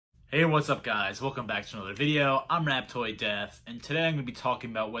Hey, what's up guys? Welcome back to another video. I'm Raptoid Death, and today I'm going to be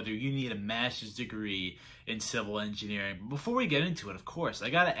talking about whether you need a master's degree in civil engineering. But before we get into it, of course, I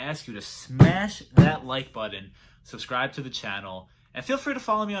got to ask you to smash that like button, subscribe to the channel, and feel free to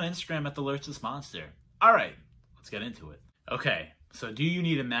follow me on Instagram at TheLurchlessMonster. Alright, let's get into it. Okay, so do you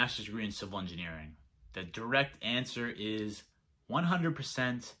need a master's degree in civil engineering? The direct answer is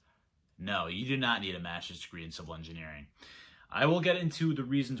 100% no, you do not need a master's degree in civil engineering. I will get into the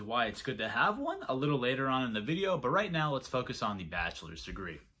reasons why it's good to have one a little later on in the video, but right now let's focus on the bachelor's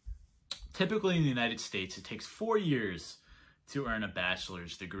degree. Typically in the United States, it takes 4 years to earn a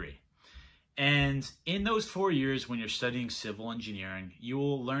bachelor's degree. And in those 4 years when you're studying civil engineering, you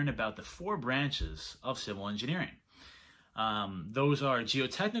will learn about the 4 branches of civil engineering. Those are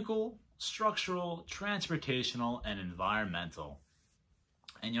geotechnical, structural, transportational, and environmental.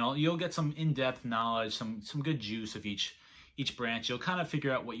 And you'll get some in-depth knowledge, some good juice of each branch. You'll kind of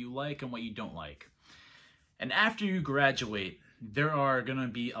figure out what you like and what you don't like. And after you graduate, there are going to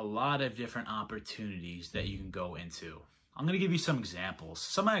be a lot of different opportunities that you can go into. I'm going to give you some examples.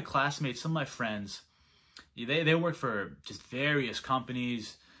 Some of my classmates, some of my friends, they work for just various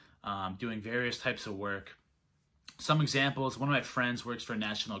companies, doing various types of work. Some examples, one of my friends works for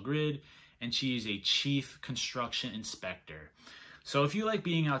National Grid, and she's a chief construction inspector. So if you like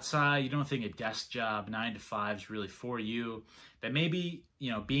being outside, you don't think a desk job, 9 to 5 is really for you, then maybe,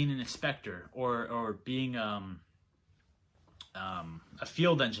 being an inspector or being a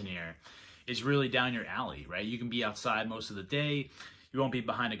field engineer is really down your alley, right? You can be outside most of the day. You won't be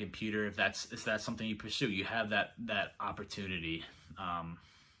behind a computer if that's something you pursue. You have that opportunity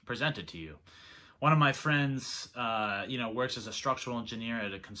presented to you. One of my friends, works as a structural engineer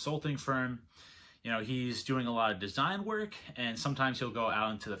at a consulting firm. He's doing a lot of design work, and sometimes he'll go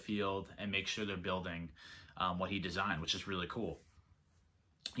out into the field and make sure they're building what he designed, which is really cool.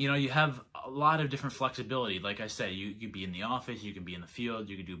 You have a lot of different flexibility. Like I said, you could be in the office, you can be in the field,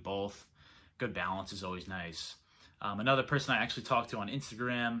 you can do both. Good balance is always nice. Another person I actually talked to on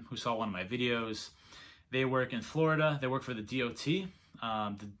Instagram who saw one of my videos, they work in Florida. They work for the DOT,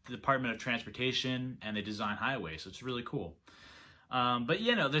 the Department of Transportation, and they design highways, so it's really cool. But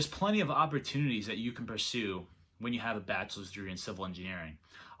there's plenty of opportunities that you can pursue when you have a bachelor's degree in civil engineering.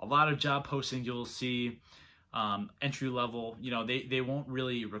 A lot of job postings you'll see, entry level, they won't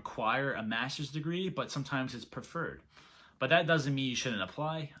really require a master's degree, but sometimes it's preferred. But that doesn't mean you shouldn't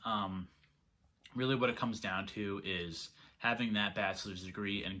apply. Really what it comes down to is having that bachelor's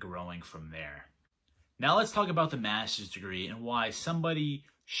degree and growing from there. Now let's talk about the master's degree and why somebody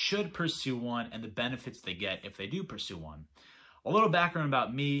should pursue one and the benefits they get if they do pursue one. A little background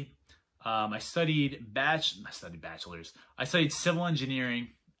about me. I studied bachelor's. I studied civil engineering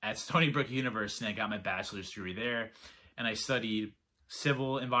at Stony Brook University, and I got my bachelor's degree there. And I studied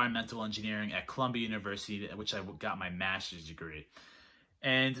civil environmental engineering at Columbia University, which I got my master's degree.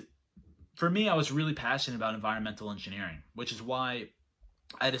 And for me, I was really passionate about environmental engineering, which is why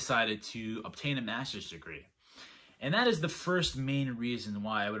I decided to obtain a master's degree. And that is the first main reason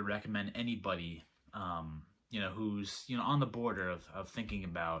why I would recommend anybody who's, on the border of thinking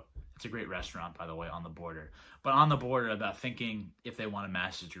about, it's a great restaurant, by the way, On the Border, but on the border about thinking if they want a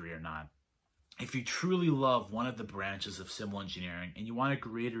master's degree or not. If you truly love one of the branches of civil engineering and you want a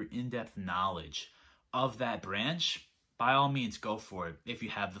greater in-depth knowledge of that branch, by all means, go for it if you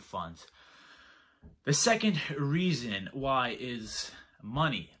have the funds. The second reason why is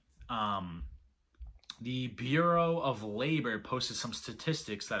money. The Bureau of Labor posted some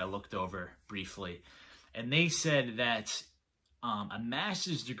statistics that I looked over briefly. And they said that a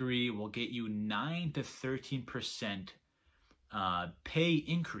master's degree will get you 9 to 13% pay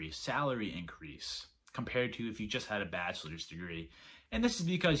increase, salary increase, compared to if you just had a bachelor's degree. And this is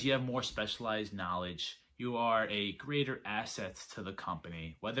because you have more specialized knowledge. You are a greater asset to the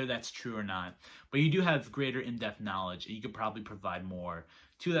company, whether that's true or not. But you do have greater in-depth knowledge, and you could probably provide more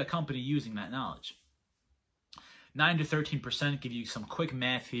to that company using that knowledge. 9 to 13%, give you some quick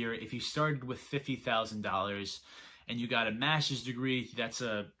math here. If you started with $50,000 and you got a master's degree, that's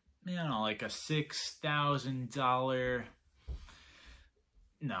like a $6,000.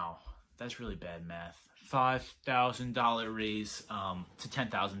 No, that's really bad math. $5,000 raise to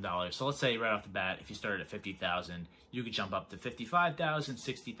 $10,000. So let's say right off the bat, if you started at $50,000, you could jump up to $55,000,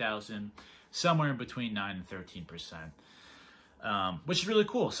 $60,000, somewhere in between 9 and 13%, which is really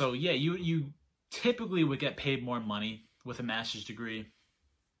cool. So yeah, you typically would get paid more money with a master's degree.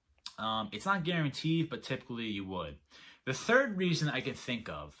 It's not guaranteed, but typically you would. The third reason I can think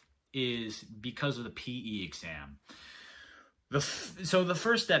of is because of the PE exam. So the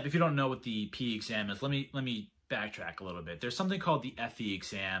first step, if you don't know what the PE exam is, let me backtrack a little bit. There's something called the FE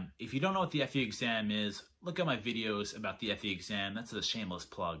exam. If you don't know what the FE exam is, look at my videos about the FE exam. That's a shameless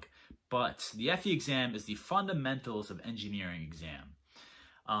plug. But the FE exam is the fundamentals of engineering exam.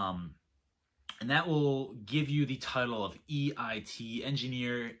 And that will give you the title of EIT,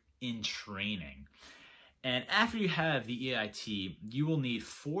 Engineer in Training. And after you have the EIT, you will need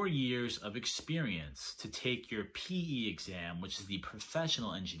 4 years of experience to take your PE exam, which is the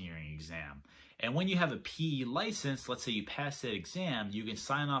Professional Engineering exam. And when you have a PE license, let's say you pass that exam, you can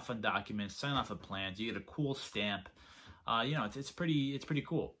sign off on documents, sign off on plans, you get a cool stamp. You know, it's pretty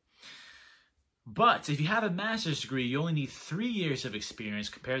cool. But if you have a master's degree, you only need 3 years of experience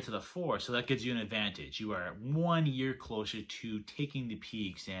compared to the 4, so that gives you an advantage. You are 1 year closer to taking the PE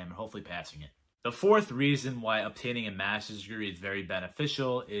exam and hopefully passing it. The fourth reason why obtaining a master's degree is very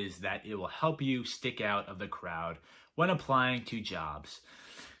beneficial is that it will help you stick out of the crowd when applying to jobs.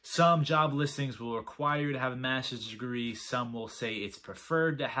 Some job listings will require you to have a master's degree. Some will say it's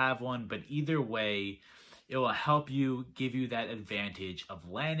preferred to have one, but either way, it will help you, give you that advantage of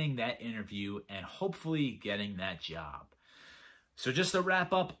landing that interview and hopefully getting that job. So just to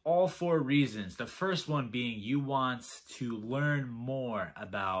wrap up, all 4 reasons. The first one being you want to learn more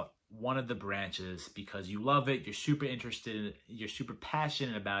about one of the branches because you love it, you're super interested, you're super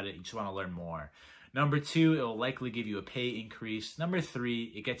passionate about it, you just want to learn more. Number 2, it will likely give you a pay increase. Number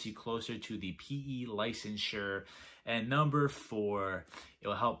 3, it gets you closer to the PE licensure. And number 4, it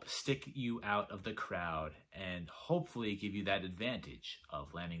will help stick you out of the crowd and hopefully give you that advantage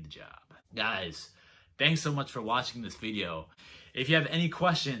of landing the job. Guys, thanks so much for watching this video. If you have any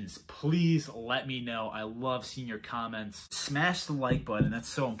questions, please let me know. I love seeing your comments. Smash the like button, that's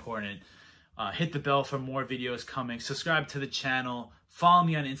so important. Hit the bell for more videos coming. Subscribe to the channel. Follow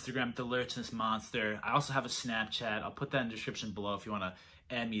me on Instagram, The Alertness Monster. I also have a Snapchat. I'll put that in the description below if you want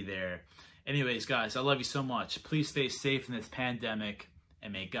to add me there. Anyways, guys, I love you so much. Please stay safe in this pandemic,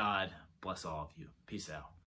 and may God bless all of you. Peace out.